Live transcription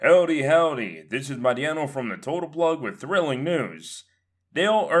Howdy, howdy. This is Mariano from the Total Plug with thrilling news.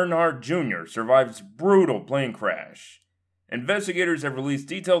 Dale Earnhardt Jr. survives brutal plane crash. Investigators have released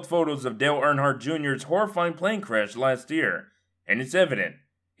detailed photos of Dale Earnhardt Jr.'s horrifying plane crash last year, and it's evident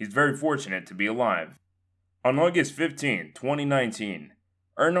he's very fortunate to be alive. On August 15, 2019,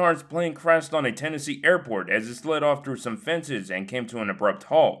 Earnhardt's plane crashed on a Tennessee airport as it slid off through some fences and came to an abrupt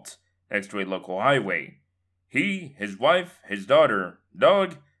halt next to a local highway. He, his wife, his daughter,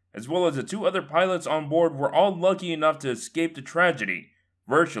 dog, as well as the two other pilots on board were all lucky enough to escape the tragedy,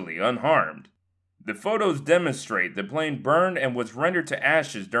 virtually unharmed. The photos demonstrate the plane burned and was rendered to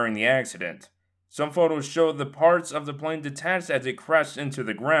ashes during the accident. Some photos show the parts of the plane detached as it crashed into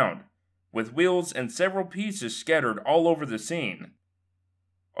the ground, with wheels and several pieces scattered all over the scene.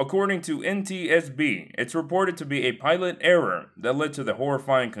 According to NTSB, it's reported to be a pilot error that led to the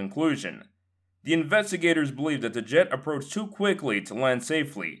horrifying conclusion. The investigators believe that the jet approached too quickly to land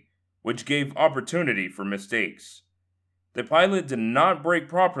safely, which gave opportunity for mistakes. The pilot did not brake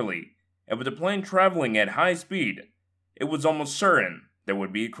properly, and with the plane traveling at high speed, it was almost certain there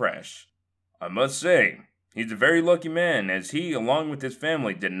would be a crash. I must say, he's a very lucky man as he, along with his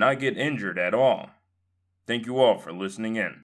family, did not get injured at all. Thank you all for listening in.